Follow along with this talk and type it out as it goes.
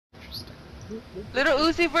Little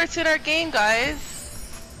Uzi Vert's in our game, guys.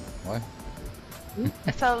 What?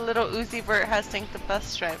 I saw Little Uzi Vert has synced the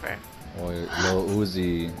bus driver. Well, Lil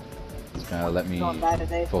Uzi is gonna let me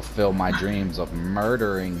fulfill my dreams of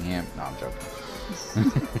murdering him. No, I'm joking.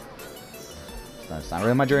 That's not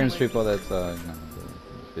really my dreams, people. That's you know,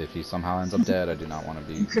 if he somehow ends up dead, I do not want to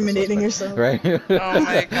be incriminating yourself. Right? Oh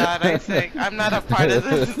my god, I think I'm not a part of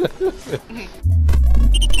this.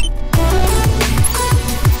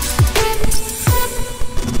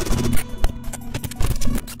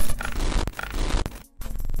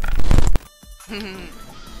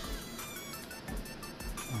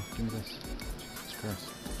 Oh, give me this. Jesus Christ.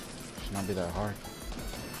 Should not be that hard.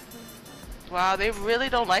 Wow, they really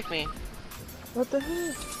don't like me. What the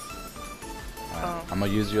heck? Oh. I'm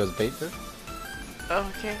gonna use you as bait, dude.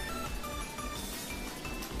 Okay.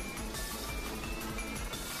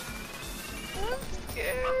 I'm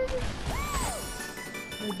scared.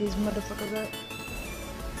 Where these motherfuckers at?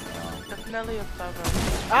 Definitely above us.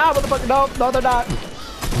 Ah, motherfucker! No, they're not.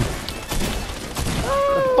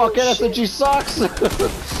 Fuck it, SMG sucks!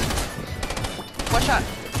 One shot.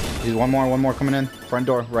 He's one more coming in. Front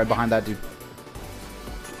door, right behind that dude.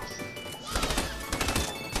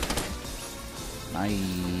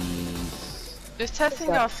 Nice. Just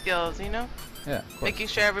testing y'all skills, you know? Yeah, of course. Making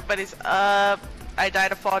sure everybody's up. I die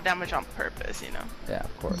to fall damage on purpose, you know? Yeah,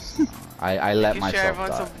 of course. I let Making myself sure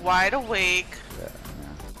everyone's die. wide awake. Yeah.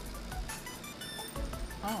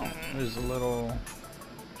 Oh, there's a little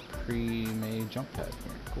pre-made jump pad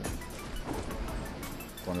here. Cool.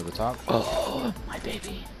 Going to the top. Oh, my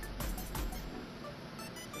baby.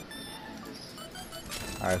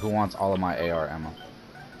 Alright, who wants all of my AR ammo?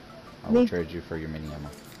 I will trade you for your mini ammo.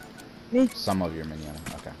 Me. Some of your mini ammo.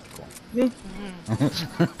 Okay, cool. Me.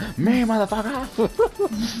 Me, motherfucker!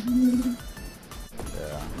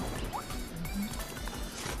 Yeah.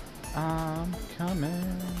 I'm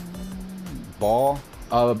coming. Ball.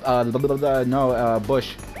 No,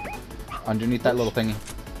 bush. Underneath that little thingy.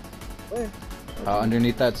 Where?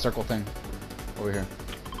 Underneath that circle thing. Over here.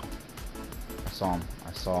 I saw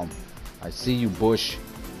him. I see you, bush.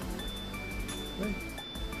 Where?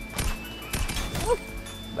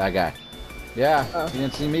 That guy. Yeah, you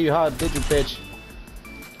didn't see me, huh? Did you, bitch?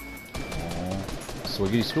 Oh,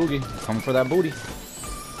 swiggity scoogie. Coming for that booty.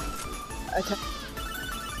 Where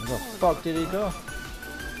the fuck did he go? I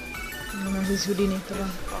don't know who's Houdini.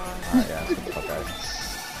 Alright, yeah, fuck out.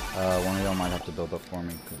 One of y'all might have to build up for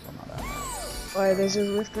me because I'm not that mad. Why, there's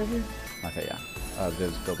a rift right here? Okay, yeah.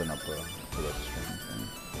 There's building up for the stream thing.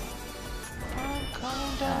 I'm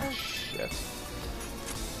coming Ah, down. shit.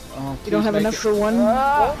 Oh, You don't have enough for one?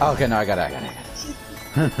 Oh, okay, no, I got it.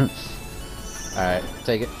 Alright,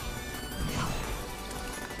 take it.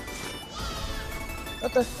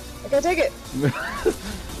 What the? I can't take it!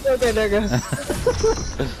 Okay, there it goes.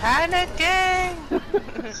 Panicking!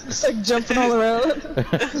 It's like jumping all around.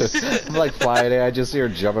 I'm like flying, I just see her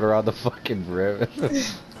jumping around the fucking rim.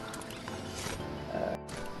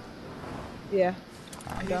 Yeah.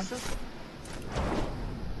 I'm done.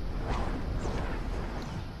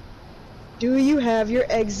 Do you have your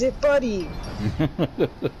exit buddy?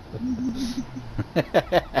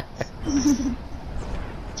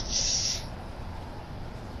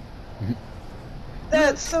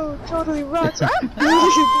 That's so totally rocks.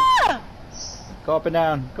 Go up and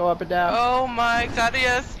down. Go up and down. Oh my god,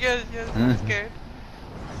 yes, I'm scared.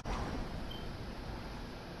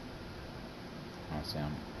 I see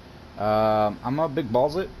him. I'm a big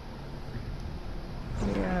balls it.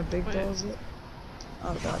 Yeah, big balls it.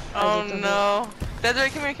 Oh god. Oh no. Desiree,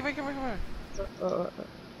 come here.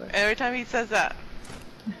 Every time he says that.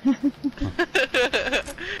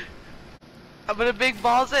 I'm gonna big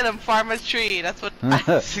balls it and farm a tree. That's what.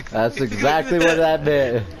 That's exactly what that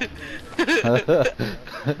meant.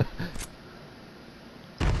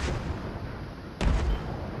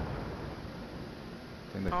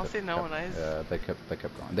 I don't see no one eyes. Yeah, they kept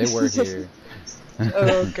going. They were here.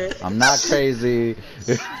 Oh, okay. I'm not crazy.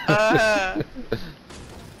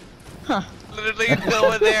 Huh. Literally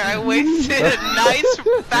go in there. I wasted a nice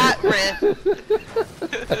fat rib.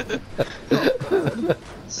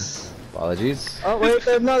 Apologies. Oh wait,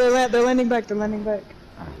 they're landing back. They're landing back.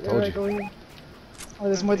 I told you. Going. Oh,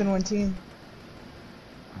 there's more than one team.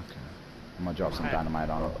 Okay. I'm gonna drop some dynamite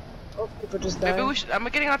on them. Oh, people just died. Maybe we should. I'm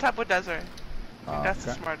getting on top with Desiree. I think that's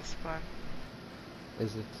the Okay. smartest plan.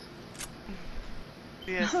 Is it?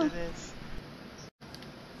 Yes, it is.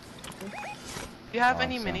 Do you have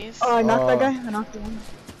any Awesome. minis? Oh, I knocked that guy. I knocked him.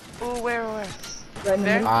 Oh, where? Right in the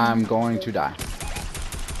There? middle. I'm going to die.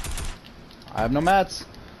 I have no mats.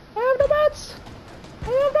 I have no mats.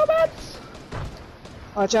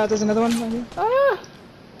 Watch out, there's another one right here. Ah!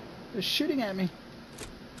 They're shooting at me.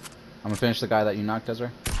 I'm gonna finish the guy that you knocked,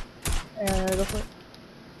 Desiree. Yeah, go for it.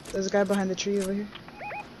 There's a guy behind the tree over here.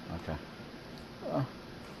 Okay.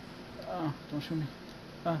 Don't shoot me.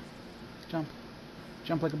 Jump.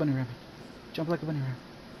 Jump like a bunny rabbit. Jump like a bunny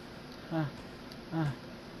rabbit.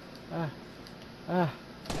 Okay.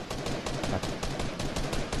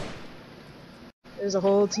 There's a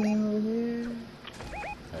whole team over here.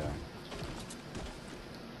 Yeah.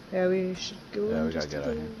 Yeah, we should go. Yeah, we gotta get out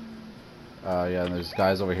of here. Yeah, there's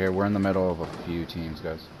guys over here. We're in the middle of a few teams,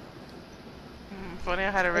 guys. Funny,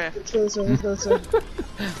 I had a riff. Let's go this way, let's go this way.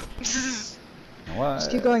 What?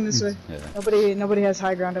 Just keep going this way. Yeah. Nobody has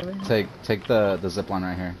high ground over here. Take the zip line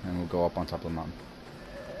right here, and we'll go up on top of the mountain.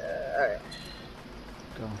 Alright.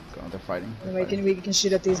 Go. They're fighting. We can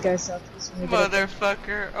shoot at these guys south.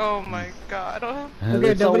 Motherfucker! Oh my god!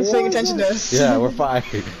 Okay, nobody's paying attention to us. Yeah, we're fine.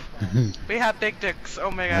 We have big dicks.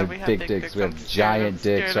 Oh my god, we have big dicks. We have giant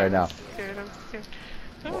dicks right now. I'm scared.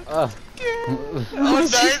 Oh,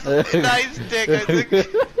 nice dick. I think.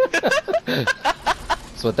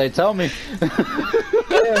 That's what they tell me.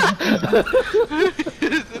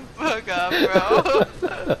 Fuck up, bro.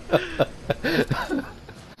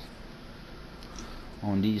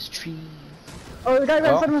 On these trees. Oh, the guy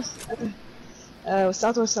right in front of us.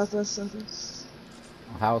 Southwest.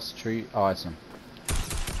 House, tree. Oh, I see him.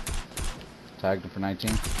 Tagged him for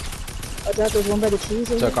 19. Oh, there's one by the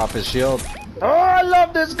trees over Took here. off his shield. Oh, I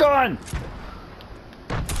love this gun!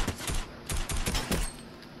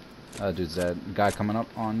 Dude's dead. Guy coming up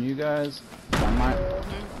on you guys. On mine.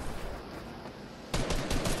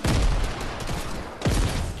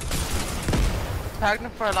 Tagged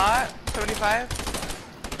him for a lot. 75.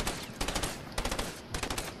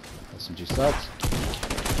 SMG sucks.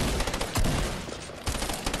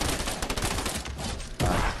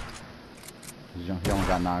 He only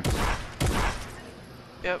got knocked.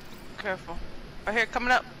 Yep. Careful. Right here,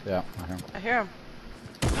 coming up. Yeah, I hear him. I hear him.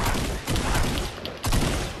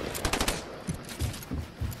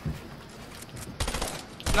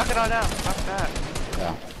 Knock it all down. Knock that.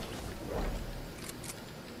 Yeah.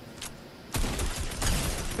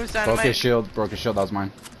 Who's dynamite? Broke his shield. That was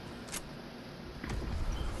mine.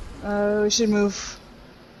 We should move.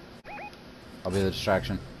 I'll be the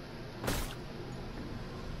distraction.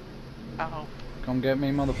 I hope. Come get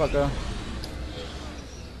me, motherfucker.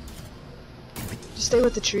 Just stay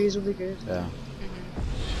with the trees, we'll be good. Yeah.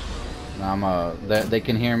 No, they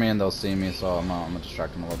can hear me and they'll see me, so I'm gonna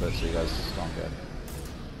distract them a little bit so you guys don't get.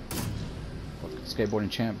 Fucking skateboarding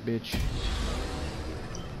champ, bitch.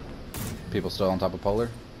 People still on top of Polar.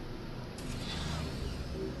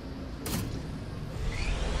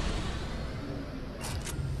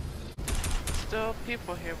 Still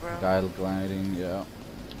people here, bro. Guy gliding, yeah.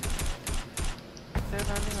 They're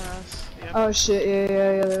landing on us. Yep. Oh shit,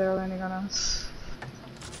 yeah, they're landing on us.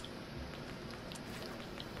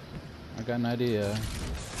 I got an idea.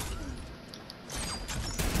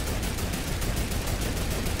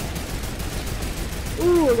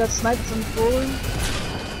 Ooh, I got sniped from forward.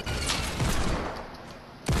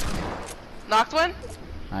 Knocked one.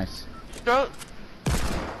 Nice. Throat.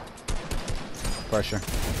 Pressure.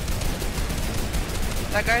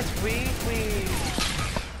 That guy's weak.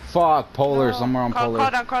 Fuck, Polar, No. somewhere on Polar.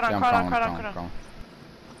 Crawl down.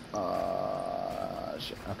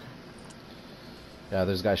 Shit, okay. Yeah,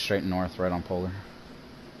 there's guys straight north, right on Polar.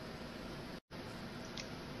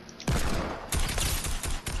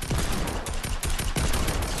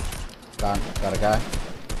 Got a guy.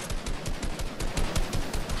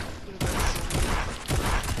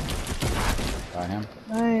 Got him.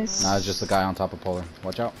 Nice. Nah, it's just the guy on top of Polar.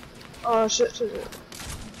 Watch out. Oh shit.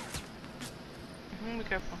 Be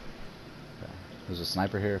careful. Yeah. There's a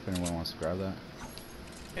sniper here if anyone wants to grab that.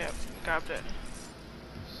 Yep, grabbed it.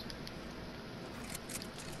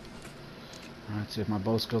 Alright, see if my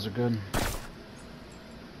bow skills are good.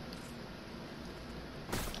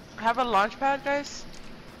 I have a launch pad, guys.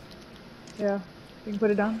 Yeah, you can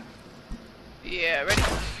put it down. Yeah, ready?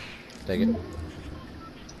 Take it.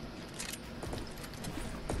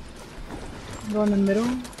 Go in the middle.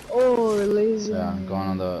 Oh, laser. Yeah, I'm going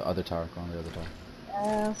on the other tower. Go on the other tower.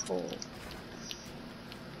 Asshole.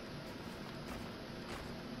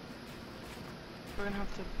 We're gonna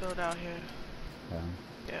have to build out here. Yeah.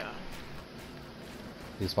 Yeah.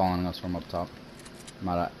 He's following us from up top.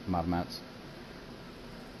 Mod mats.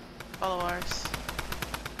 Follow ours.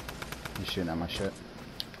 He's shooting at my shit.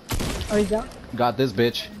 Oh, you got? Got this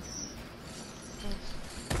bitch.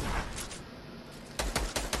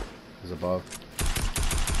 He's above.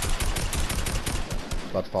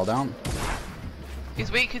 About to fall down.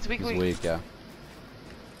 He's weak. He's weak, yeah.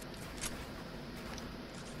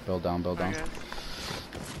 Build down, build down. Okay.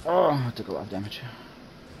 Oh, I took a lot of damage.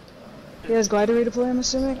 He has glider redeploy, I'm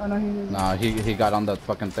assuming? Oh no, he doesn't. Nah, he got on that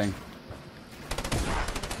fucking thing.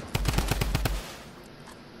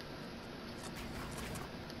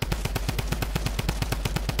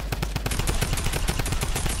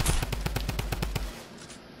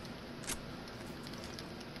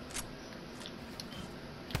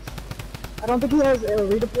 I don't think he has a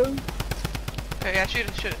redeploy. Okay, yeah, shoot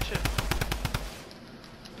it, shoot it, shoot it.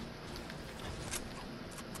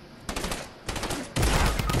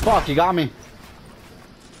 Fuck, he got me.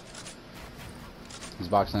 He's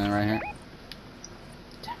boxing in right here.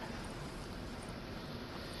 Damn it.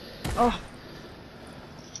 Oh,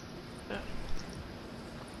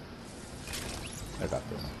 I got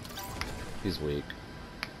this. He's weak.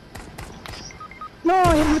 no,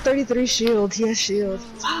 he has a 33 shield. He has shield.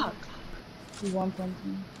 Fuck. He won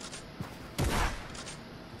something.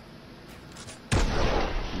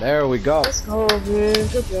 There we go. Let's go,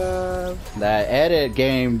 dude. Good job. That edit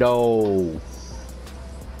game though.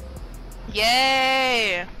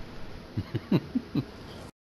 Yay!